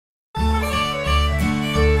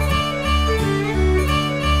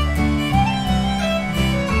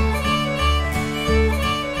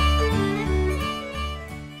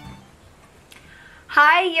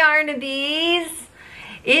Hi, Yarnabees.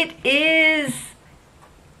 It is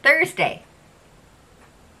Thursday.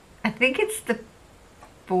 I think it's the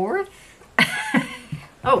 4th.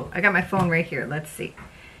 Oh, I got my phone right here. Let's see.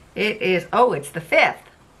 It is, oh, it's the 5th.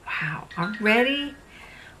 Wow, already?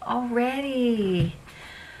 Already.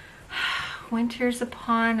 Winter's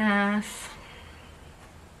upon us.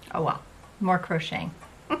 Oh well, more crocheting.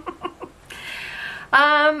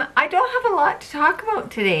 I don't have a lot to talk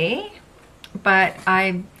about today, but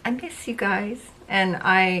I miss you guys, and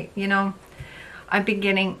I've been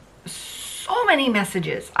getting so many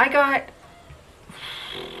messages. I got,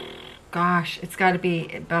 gosh, it's got to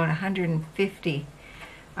be about 150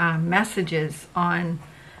 messages on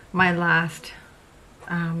my last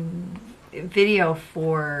video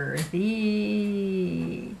for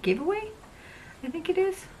the giveaway, I think it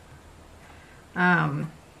is.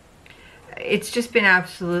 It's just been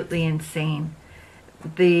absolutely insane.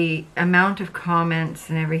 The amount of comments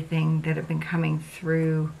and everything that have been coming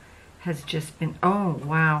through has just been, oh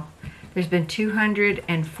wow. There's been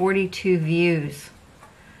 242 views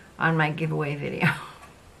on my giveaway video.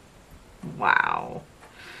 Wow.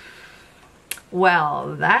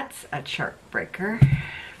 Well, that's a chart breaker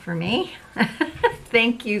for me.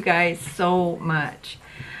 Thank you guys so much.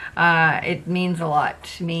 It means a lot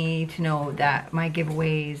to me to know that my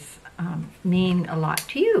giveaways mean a lot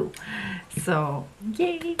to you. So,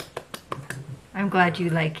 yay! I'm glad you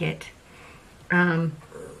like it. Oh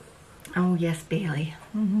yes, Bailey.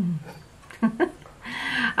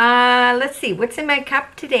 Let's see, what's in my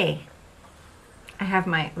cup today? I have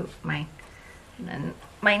my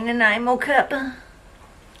Nanaimo cup.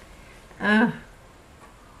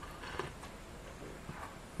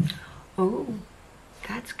 Oh,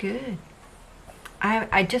 that's good.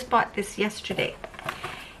 I just bought this yesterday.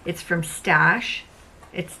 It's from Stash.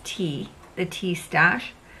 It's tea, the tea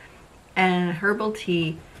Stash, and herbal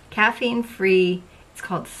tea, caffeine free. It's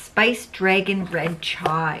called Spice Dragon Red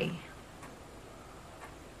Chai.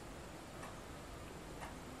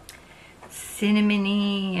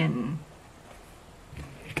 Cinnamony and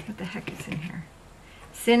what the heck is in here?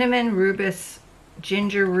 Cinnamon, rubus,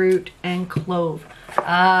 ginger root, and clove.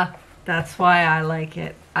 That's why I like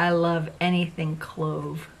it. I love anything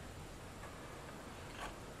clove.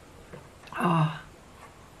 Oh,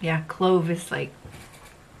 yeah, clove is like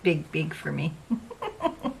big for me,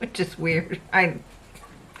 which is weird.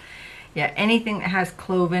 Yeah, anything that has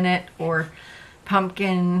clove in it or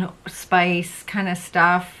pumpkin spice kind of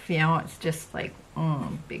stuff, you know, it's just like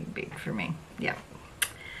big for me. Yeah.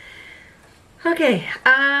 Okay,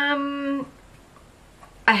 I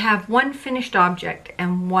have one finished object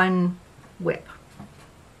and one whip.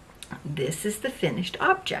 This is the finished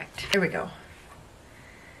object. Here we go.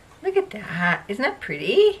 Look at that. Isn't that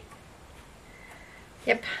pretty?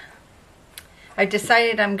 Yep. I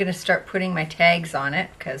decided I'm going to start putting my tags on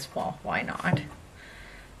it because, well, why not?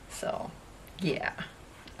 So, yeah.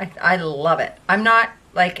 I love it. I'm not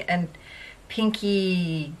like a pink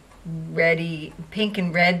and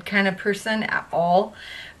red kind of person at all,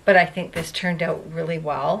 but I think this turned out really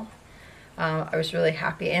well. I was really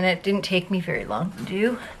happy, and it didn't take me very long to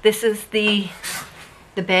do. This is the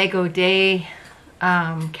Bag O' Day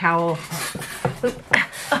cowl.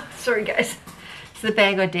 Oh, sorry guys. It's the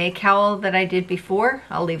Bag O' Day cowl that I did before.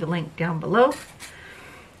 I'll leave a link down below.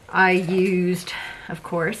 I used, of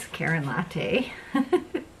course, Karen Latte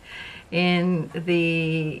in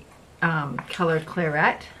the color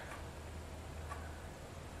Claret.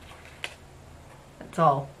 It's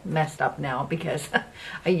all messed up now because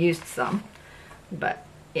I used some, but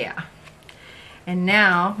yeah. And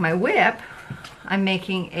now my whip, I'm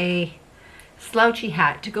making a slouchy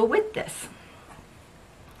hat to go with this.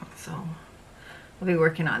 So I'll be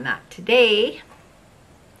working on that today.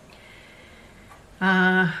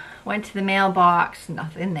 Went to the mailbox,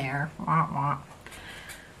 nothing there. Wah, wah.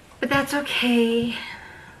 But that's okay.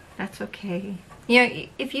 That's okay. You know,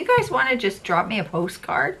 if you guys want to just drop me a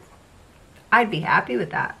postcard, I'd be happy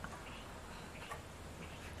with that.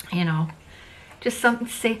 You know, just something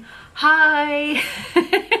to say hi.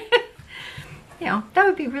 You know, that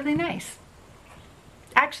would be really nice.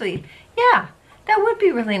 Actually, yeah, that would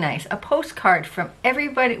be really nice. A postcard from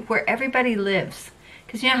everybody, where everybody lives.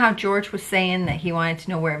 Because you know how George was saying that he wanted to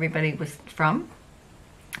know where everybody was from?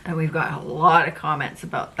 And we've got a lot of comments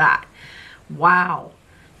about that. Wow.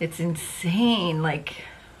 It's insane. Like,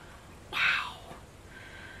 wow.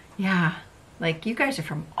 Yeah. Like, you guys are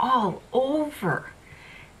from all over.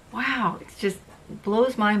 Wow. It just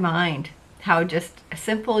blows my mind how just a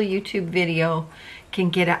simple YouTube video can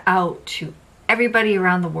get out to everybody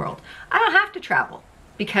around the world. I don't have to travel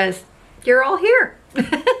because you're all here.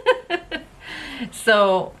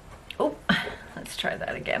 So, oh, let's try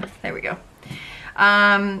that again. There we go.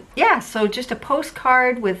 Yeah, so just a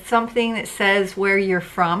postcard with something that says where you're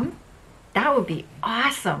from. That would be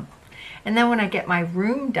awesome. And then when I get my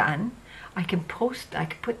room done, I can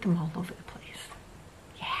put them all over the place.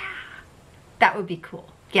 Yeah, that would be cool.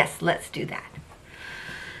 Yes, let's do that.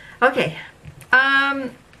 Okay,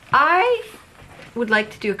 I would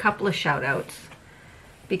like to do a couple of shout outs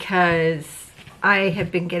because I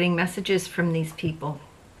have been getting messages from these people,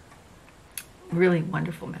 really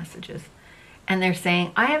wonderful messages. And they're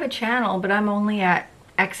saying, I have a channel, but I'm only at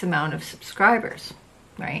X amount of subscribers,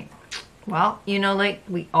 right? Well, you know, like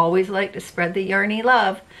we always like to spread the yarny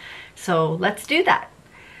love. So let's do that.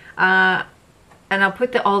 And I'll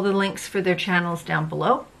put all the links for their channels down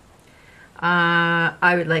below.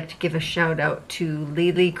 I would like to give a shout out to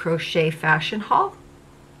Lily Crochet Fashion Haul.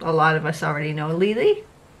 A lot of us already know Lily.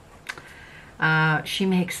 She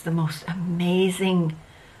makes the most amazing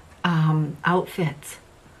outfits.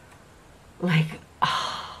 Like,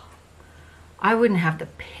 oh, I wouldn't have the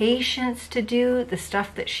patience to do the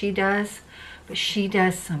stuff that she does, but she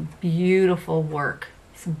does some beautiful work.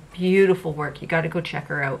 Some beautiful work. You got to go check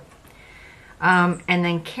her out. And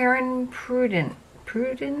then Karen Pruden.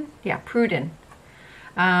 Yeah, Pruden.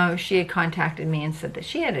 She had contacted me and said that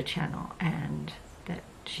she had a channel and that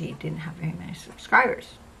she didn't have very many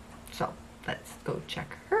subscribers. So let's go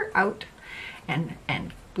check her out and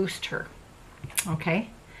boost her. Okay.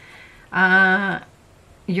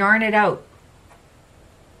 Yarn It Out.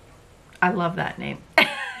 I love that name.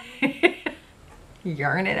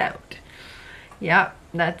 Yarn It Out. Yep,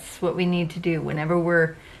 that's what we need to do whenever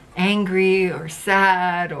we're angry or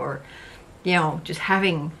sad or, you know, just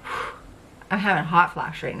having, I'm having a hot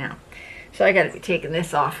flash right now. So I got to be taking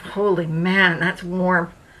this off. Holy man, that's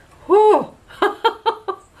warm. Whew.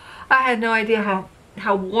 I had no idea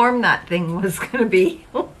how warm that thing was going to be.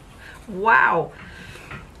 Wow.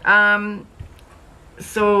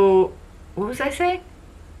 So what was I saying?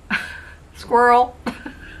 Squirrel.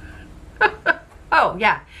 Oh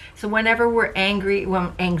yeah. So whenever we're angry,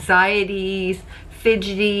 when anxieties,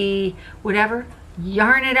 fidgety, whatever,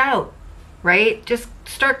 yarn it out, right? Just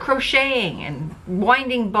start crocheting and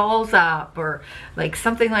winding balls up or like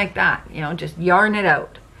something like that, you know, just yarn it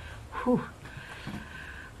out. Whew.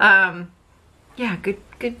 Yeah, good.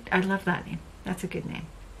 I love that name. That's a good name.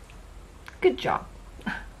 Good job.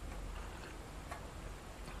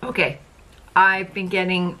 Okay, I've been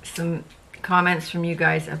getting some comments from you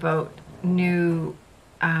guys about new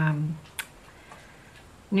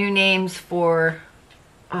names for,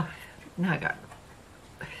 oh, now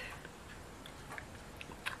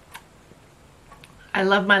I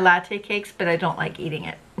love my latte cakes, but I don't like eating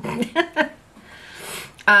it.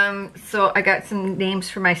 So I got some names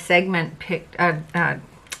for my segment picked. I'm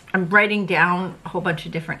writing down a whole bunch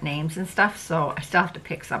of different names and stuff, so I still have to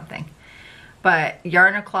pick something. But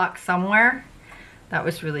Yarn O'Clock Somewhere, that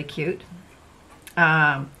was really cute.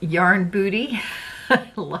 Yarn Booty,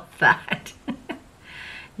 I love that.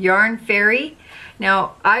 Yarn Fairy.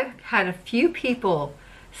 Now, I've had a few people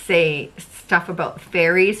say stuff about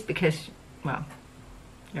fairies because, well,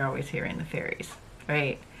 you're always hearing the fairies,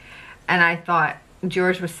 right? And I thought,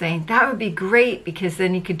 George was saying, that would be great because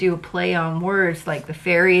then you could do a play on words like the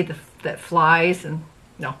fairy that flies and,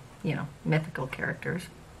 no, you know, mythical characters.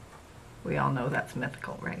 We all know that's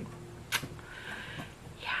mythical, right?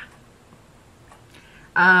 Yeah.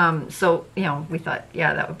 So, you know, we thought,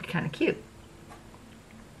 yeah, that would be kind of cute.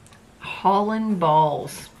 Holland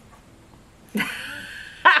Balls.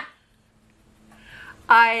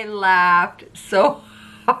 I laughed so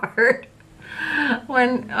hard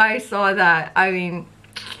when I saw that. I mean,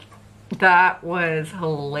 that was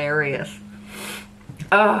hilarious.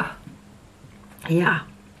 Yeah.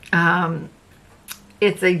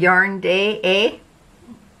 It's a yarn day, eh?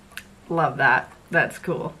 Love that. That's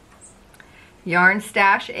cool. Yarn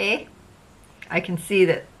stash, eh? I can see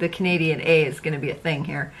that the Canadian A is going to be a thing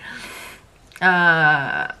here.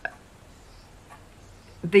 The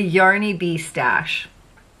Yarny Bee stash.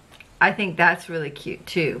 I think that's really cute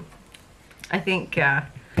too. I think that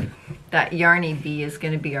Yarny Bee is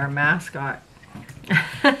going to be our mascot.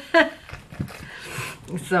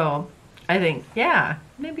 So I think, yeah,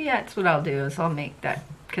 maybe that's what I'll do is I'll make that,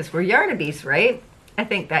 because we're Yarnabees, right? I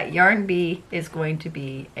think that Yarn Bee is going to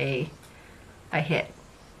be a hit.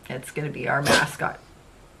 It's going to be our mascot.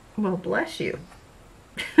 Well, bless you.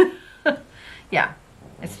 Yeah.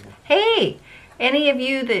 Hey, any of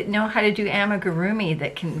you that know how to do amigurumi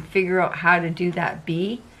that can figure out how to do that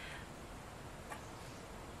bee,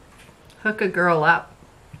 hook a girl up,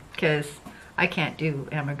 because I can't do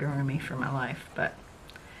amigurumi for my life, but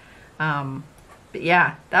But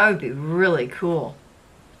yeah, that would be really cool.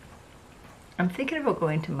 I'm thinking about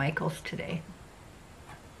going to Michael's today,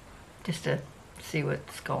 just to see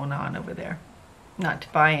what's going on over there. Not to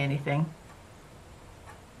buy anything.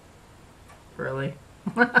 Really.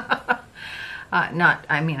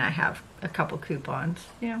 I mean, I have a couple coupons.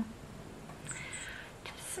 Yeah.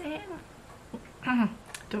 Just saying.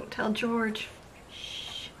 Don't tell George.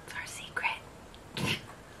 Shh, it's our secret.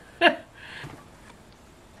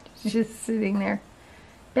 She's just sitting there.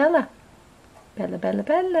 Bella. Bella, Bella,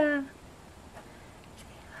 Bella. Say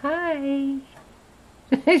hi.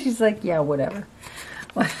 She's like, yeah, whatever.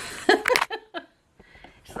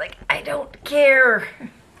 She's like, I don't care.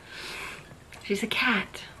 She's a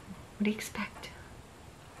cat. What do you expect?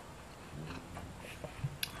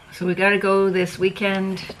 So we got to go this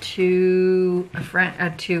weekend to a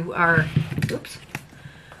friend, to our, oops,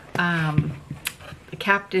 the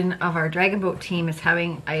captain of our dragon boat team is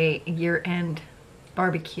having a year-end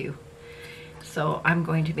barbecue. So I'm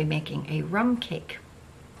going to be making a rum cake.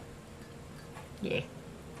 Yay.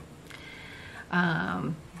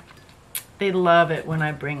 They love it when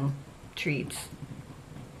I bring treats.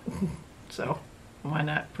 So why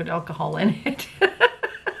not put alcohol in it?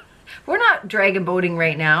 We're not dragon boating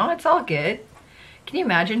right now. It's all good. Can you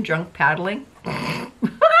imagine drunk paddling?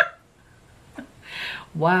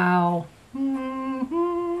 Wow.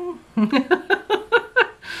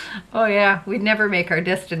 Oh yeah, we'd never make our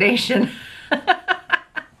destination.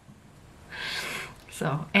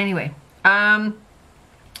 So anyway,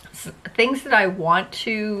 things that I want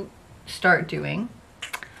to start doing.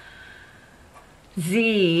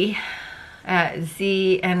 Z at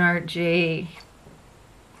ZNRJ.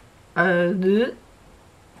 Out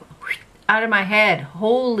of my head.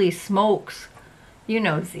 Holy smokes. You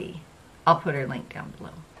know Z. I'll put her link down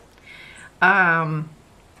below.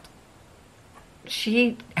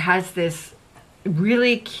 She has this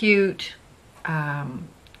really cute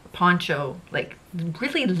poncho, like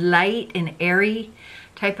really light and airy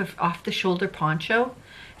type of off-the-shoulder poncho.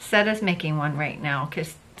 Setta's making one right now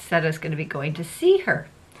because Setta's going to be going to see her.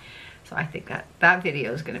 So I think that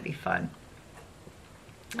video is going to be fun.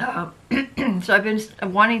 So I've been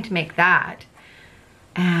wanting to make that,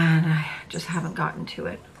 and I just haven't gotten to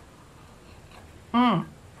it.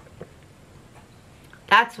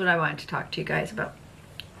 That's what I wanted to talk to you guys about.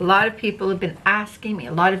 A lot of people have been asking me,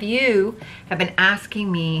 a lot of you have been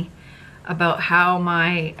asking me about how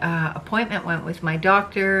my appointment went with my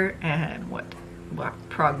doctor and what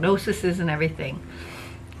prognosis is and everything.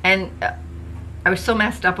 And I was so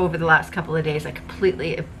messed up over the last couple of days, I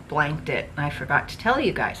completely blanked it, and I forgot to tell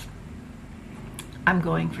you guys. I'm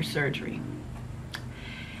going for surgery.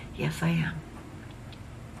 Yes, I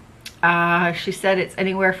am. She said it's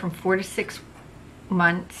anywhere from 4 to 6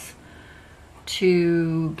 months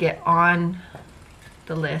to get on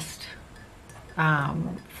the list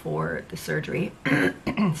for the surgery.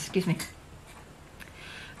 Excuse me.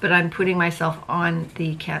 But I'm putting myself on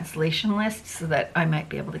the cancellation list so that I might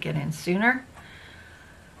be able to get in sooner.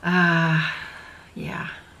 Yeah.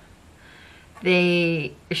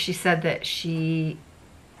 She said that she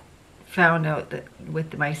found out that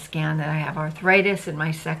with my scan that I have arthritis in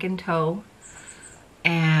my second toe.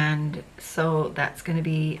 And so that's going to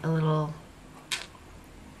be a little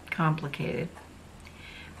complicated.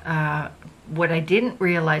 What I didn't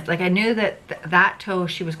realize, like I knew that that toe,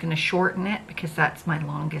 she was going to shorten it because that's my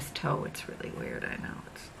longest toe. It's really weird, I know.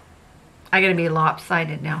 I'm going to be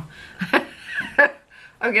lopsided now.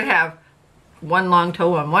 I'm going to have one long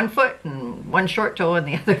toe on one foot and one short toe on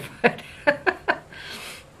the other foot.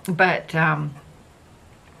 But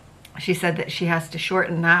she said that she has to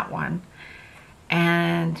shorten that one.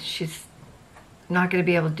 And she's not going to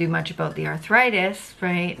be able to do much about the arthritis,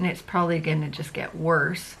 right? And it's probably going to just get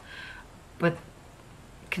worse. But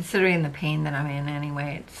considering the pain that I'm in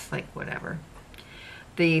anyway, it's like whatever.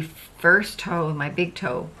 The first toe, my big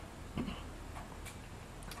toe,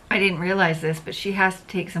 I didn't realize this, but she has to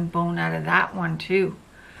take some bone out of that one too.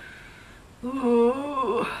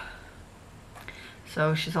 Ooh.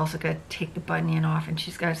 So she's also got to take the bunion off, and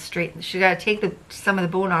she's got to straighten. She's got to take some of the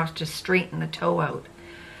bone off to straighten the toe out.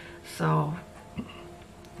 So,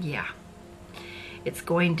 yeah, it's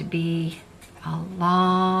going to be a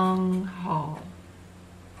long haul.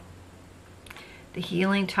 The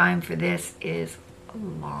healing time for this is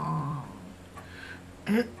long.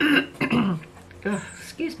 Ugh,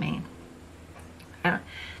 excuse me. I'll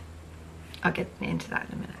get into that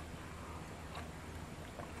in a minute.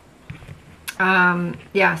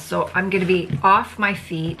 Yeah, so I'm going to be off my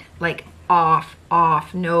feet, like off,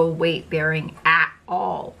 no weight bearing at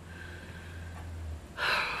all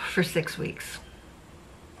for 6 weeks.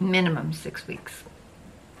 minimum 6 weeks.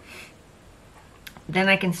 Then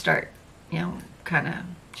I can start, you know, kind of,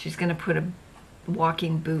 she's going to put a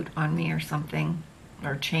walking boot on me or something,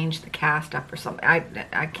 or change the cast up or something. I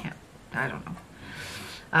can't, I don't know.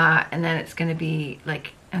 And then it's going to be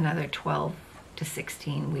like another 12 to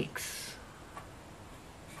 16 weeks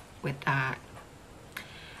with that.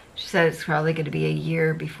 She said it's probably going to be a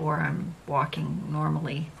year before I'm walking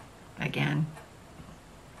normally again.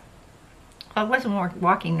 I wasn't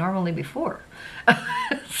walking normally before.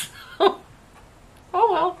 So,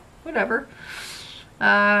 oh well, whatever.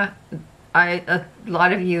 A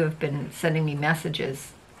lot of you have been sending me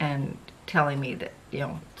messages and telling me that, you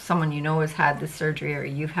know, someone you know has had the surgery, or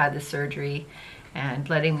you've had the surgery, and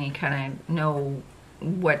letting me kind of know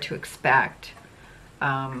what to expect,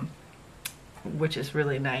 which is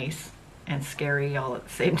really nice and scary all at the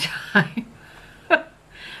same time.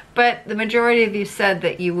 But the majority of you said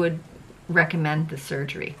that you would recommend the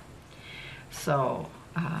surgery. So,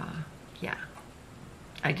 yeah,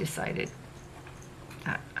 I decided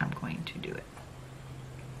that I'm going to do it.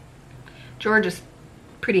 George is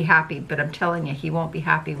pretty happy, but I'm telling you, he won't be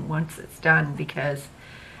happy once it's done, because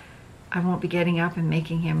I won't be getting up and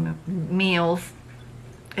making him meals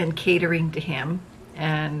and catering to him.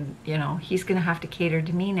 And, you know, he's going to have to cater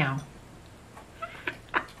to me now.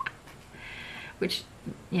 Which,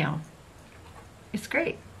 you know, it's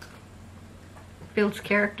great. Builds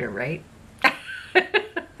character, right?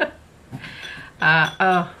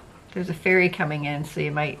 Oh, there's a fairy coming in, so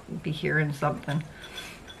you might be hearing something.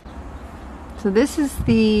 So this is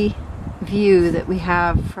the view that we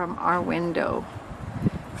have from our window.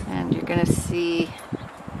 And you're going to see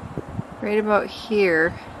right about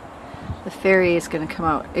here, the fairy is going to come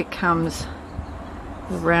out. It comes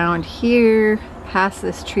around here, past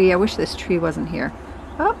this tree. I wish this tree wasn't here.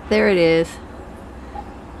 Oh, there it is.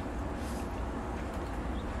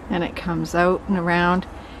 And it comes out and around,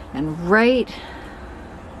 and right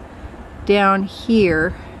down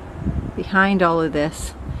here behind all of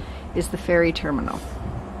this is the ferry terminal.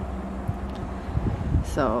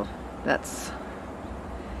 So that's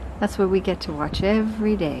what we get to watch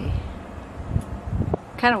every day.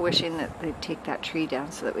 Kind of wishing that they'd take that tree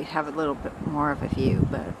down so that we'd have a little bit more of a view,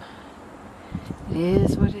 but it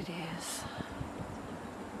is what it is.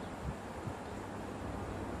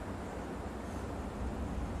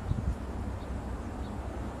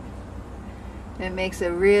 It makes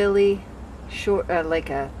a really short, like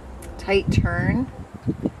a tight turn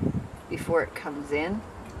before it comes in,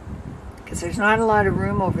 because there's not a lot of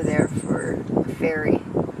room over there for a ferry.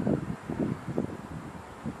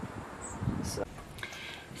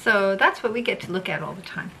 So that's what we get to look at all the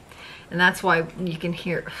time, and that's why you can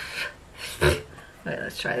hear. Wait,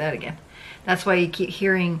 let's try that again. That's why you keep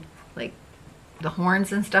hearing like the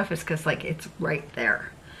horns and stuff, is because like it's right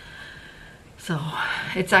there. So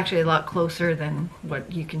it's actually a lot closer than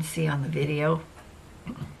what you can see on the video,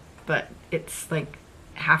 but it's like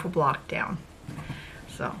half a block down.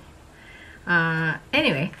 So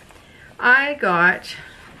anyway, I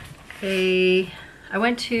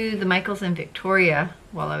went to the Michaels in Victoria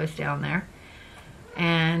while I was down there,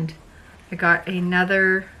 and I got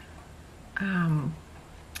another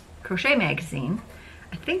crochet magazine.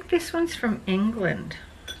 I think this one's from England.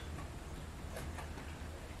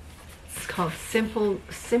 It's called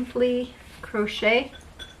Simply Crochet,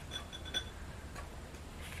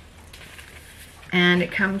 and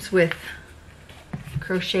it comes with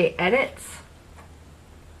crochet edits,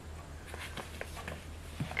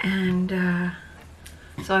 and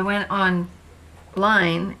so I went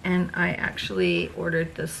online and I actually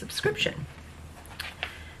ordered the subscription.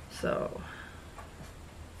 So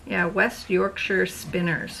yeah, West Yorkshire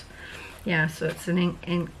Spinners. Yeah, so it's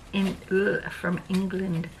from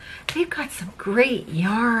England. They've got some great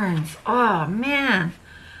yarns. Oh man,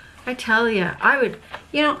 I tell you, I would,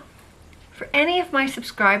 you know, for any of my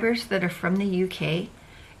subscribers that are from the UK,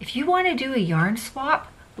 if you want to do a yarn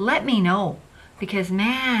swap, let me know, because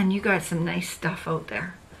man, you got some nice stuff out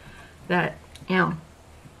there that, you know,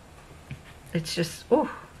 it's just,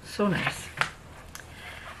 oh, so nice.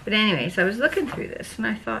 But anyways, I was looking through this and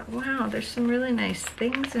I thought, wow, there's some really nice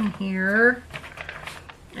things in here.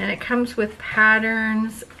 And it comes with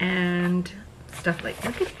patterns and stuff like,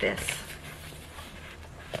 look at this.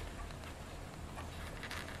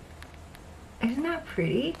 Isn't that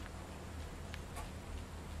pretty?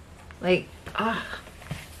 Like, ah, oh,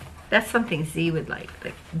 that's something Z would like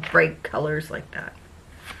bright colors like that.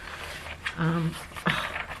 Oh,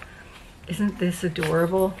 isn't this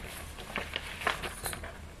adorable?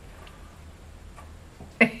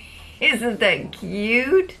 Isn't that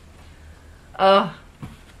cute? Oh,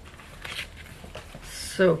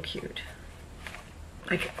 so cute.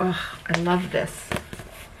 Like, oh, I love this.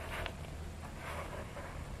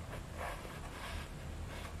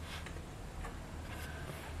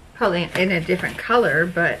 Probably in a different color,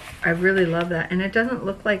 but I really love that. And it doesn't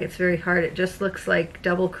look like it's very hard. It just looks like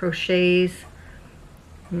double crochets,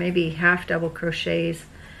 maybe half double crochets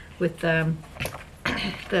with the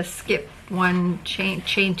skip one,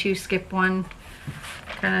 chain two, skip one,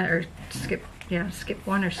 kind of, or skip, yeah, skip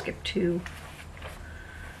one or skip two.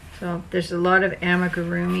 So there's a lot of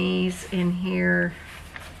amigurumis in here.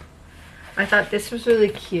 I thought this was really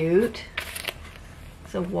cute.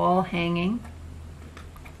 It's a wall hanging.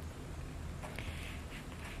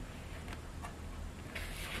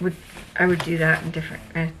 I would do that in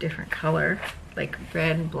a different color, like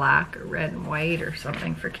red and black or red and white or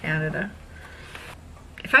something for Canada.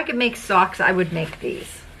 If I could make socks, I would make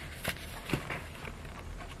these.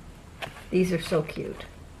 These are so cute.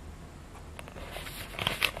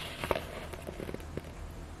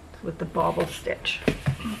 With the bobble stitch.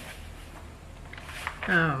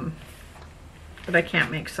 But I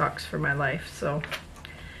can't make socks for my life, so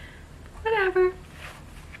whatever.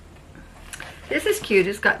 This is cute.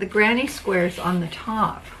 It's got the granny squares on the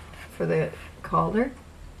top for the collar.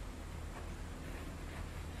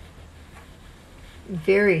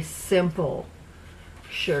 Very simple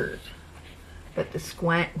shirt, but the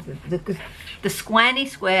squanny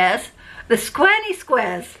squares,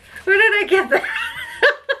 where did I get that?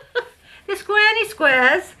 The squanny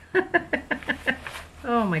squares.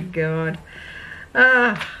 Oh my god.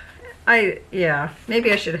 Yeah,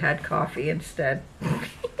 maybe I should have had coffee instead.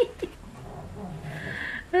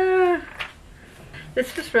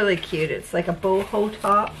 This was really cute. It's like a boho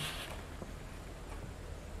top.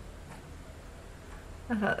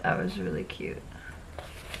 I thought that was really cute.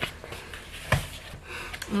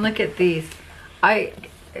 And look at these.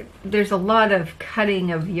 There's a lot of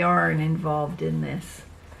cutting of yarn involved in this,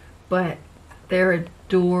 but they're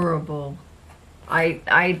adorable. I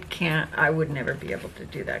would never be able to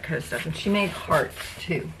do that kind of stuff. And she made hearts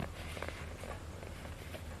too.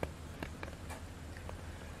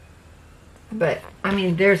 But I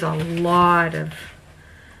mean, there's a lot of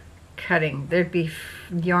cutting. There'd be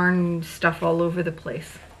yarn stuff all over the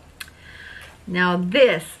place. Now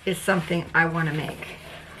this is something I want to make.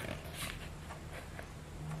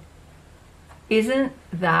 Isn't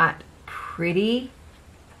that pretty?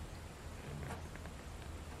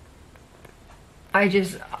 I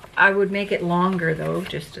would make it longer though,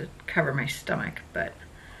 just to cover my stomach, but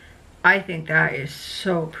I think that is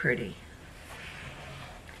so pretty.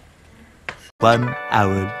 1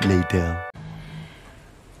 hour later.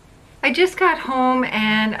 I just got home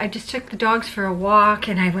and I just took the dogs for a walk,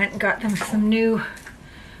 and I went and got them some new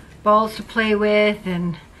balls to play with,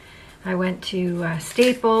 and I went to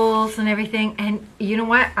Staples and everything. And you know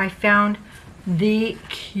what? I found the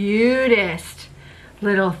cutest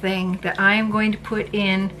little thing that I am going to put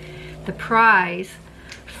in the prize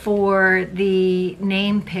for the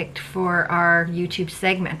name picked for our YouTube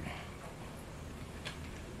segment.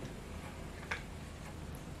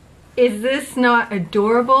 Is this not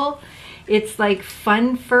adorable? It's like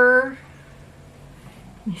fun fur.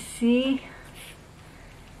 You see?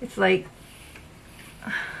 It's like,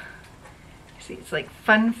 see, it's like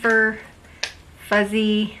fun fur,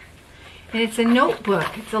 fuzzy, and it's a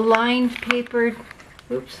notebook. It's a lined papered,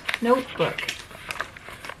 oops, notebook.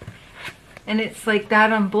 And it's like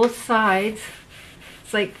that on both sides.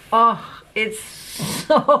 It's like, oh, it's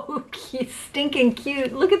so cute, stinking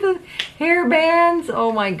cute. Look at the hair bands.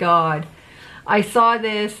 Oh my god. I saw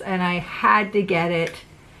this and I had to get it.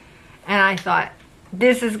 And I thought,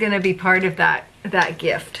 this is gonna be part of that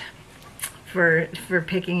gift for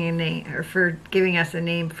picking a name, or for giving us a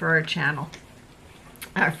name for our channel.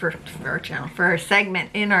 For our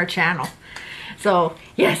segment in our channel. So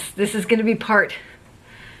yes, this is gonna be part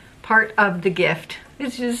of the gift.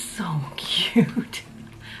 It's just so cute.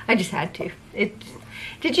 I just had to.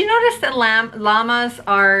 Did you notice that llamas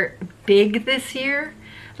are big this year?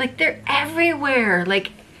 Like, they're everywhere.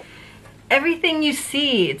 Like, everything you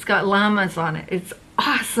see, it's got llamas on it. It's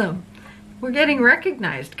awesome. We're getting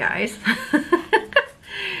recognized, guys.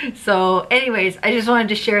 So anyways, I just wanted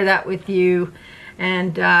to share that with you.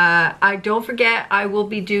 And I don't forget, I will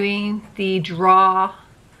be doing the draw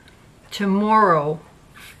tomorrow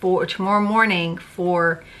morning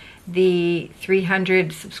for the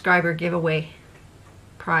 300 subscriber giveaway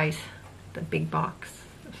prize, the big box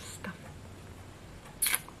of stuff.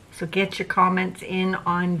 So get your comments in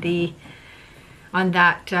on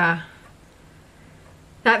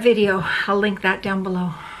that video. I'll link that down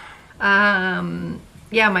below.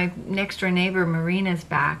 yeah, my next door neighbor Marina's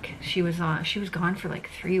back. She was gone for like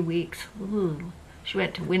 3 weeks. Ooh. She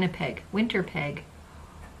went to Winterpeg.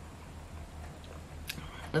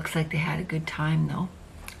 Looks like they had a good time though.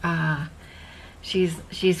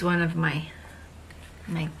 She's one of my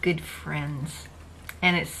good friends,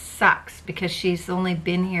 and it sucks because she's only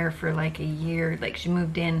been here for like a year. Like she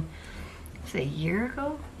moved in, say, a year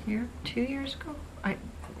ago, 2 years ago.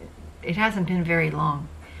 It hasn't been very long,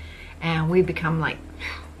 and we become like,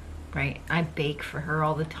 right. I bake for her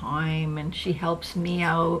all the time, and she helps me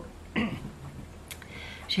out.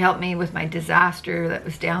 She helped me with my disaster that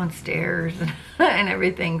was downstairs and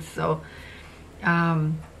everything. So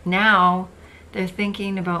now they're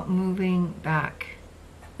thinking about moving back,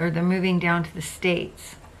 or they're moving down to the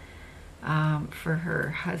States for her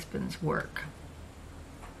husband's work.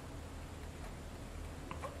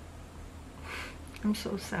 I'm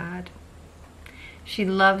so sad. She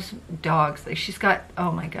loves dogs. Like she's got,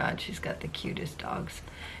 oh my God, she's got the cutest dogs.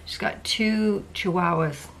 She's got 2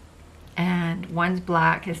 Chihuahuas, and one's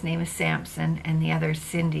black. His name is Samson, and the other's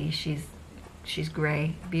Cindy. She's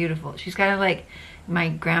gray, beautiful. She's kind of like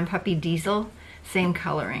my grandpuppy Diesel, same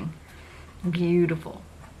coloring, beautiful.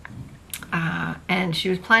 And she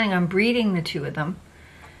was planning on breeding the 2 of them,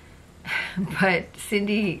 but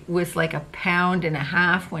Cindy was like 1.5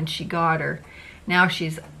 pounds when she got her. Now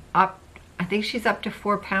she's up, I think she's up to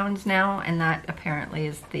 4 pounds now, and that apparently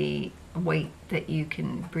is the weight that you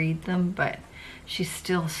can breed them, but she's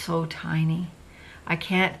still so tiny. I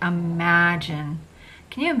can't imagine.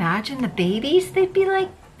 Can you imagine the babies? They'd be like,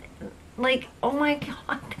 oh my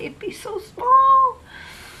God, they'd be so small.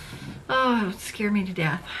 Oh, it would scare me to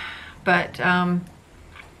death. But,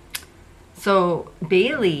 so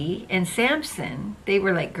Bailey and Samson, they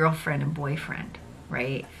were like girlfriend and boyfriend,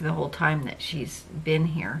 right? For the whole time that she's been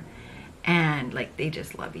here. And like, they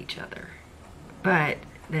just love each other. But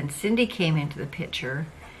then Cindy came into the picture,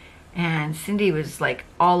 and Cindy was like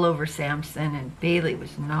all over Samson, and Bailey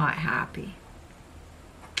was not happy.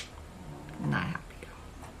 Not happy.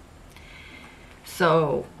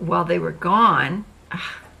 So while they were gone, I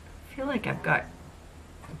feel like I've got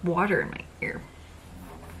water in my ear.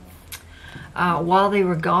 While they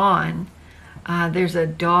were gone, there's a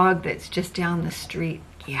dog that's just down the street,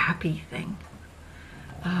 yappy thing.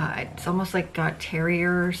 It's almost like got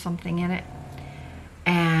terrier or something in it.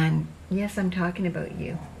 And yes, I'm talking about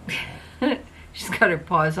you. She's got her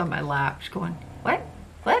paws on my lap. She's going, what?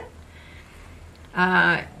 What?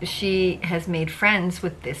 She has made friends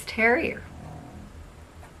with this terrier.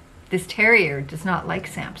 This terrier does not like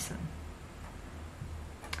Samson.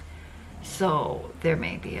 So there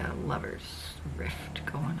may be a lover's rift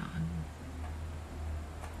going on.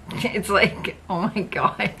 It's like, oh my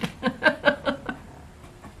God.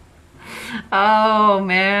 Oh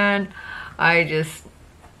man. It's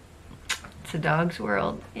a dog's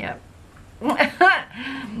world. Yep.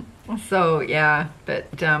 So yeah, but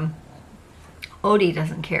Odie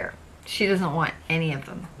doesn't care. She doesn't want any of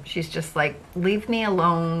them. She's just like, leave me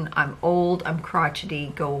alone. I'm old. I'm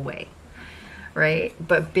crotchety. Go away. Right?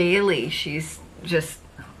 But Bailey, she's just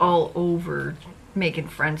all over making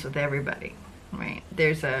friends with everybody. Right?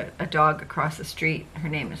 There's a dog across the street. Her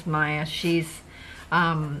name is Maya. She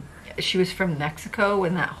was from Mexico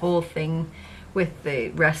when that whole thing with the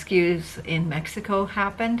rescues in Mexico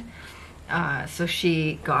happened. So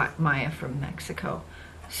she got Maya from Mexico.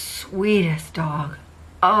 Sweetest dog.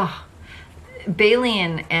 Oh, Bailey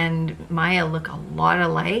and Maya look a lot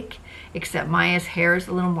alike, except Maya's hair is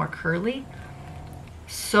a little more curly.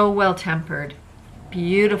 So well-tempered,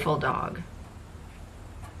 beautiful dog.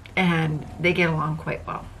 And they get along quite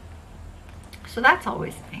well. So that's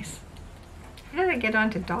always nice. How did I get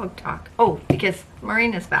on to dog talk? Oh, because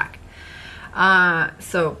Marina's back.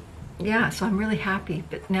 So yeah, so I'm really happy,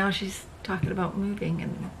 but now she's talking about moving,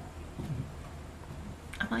 and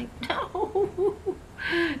I'm like, no,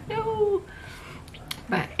 no.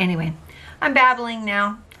 But anyway, I'm babbling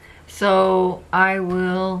now, so I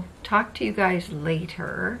will talk to you guys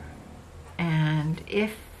later. And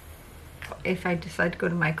if I decide to go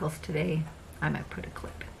to Michael's today, I might put a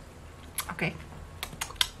clip. Okay.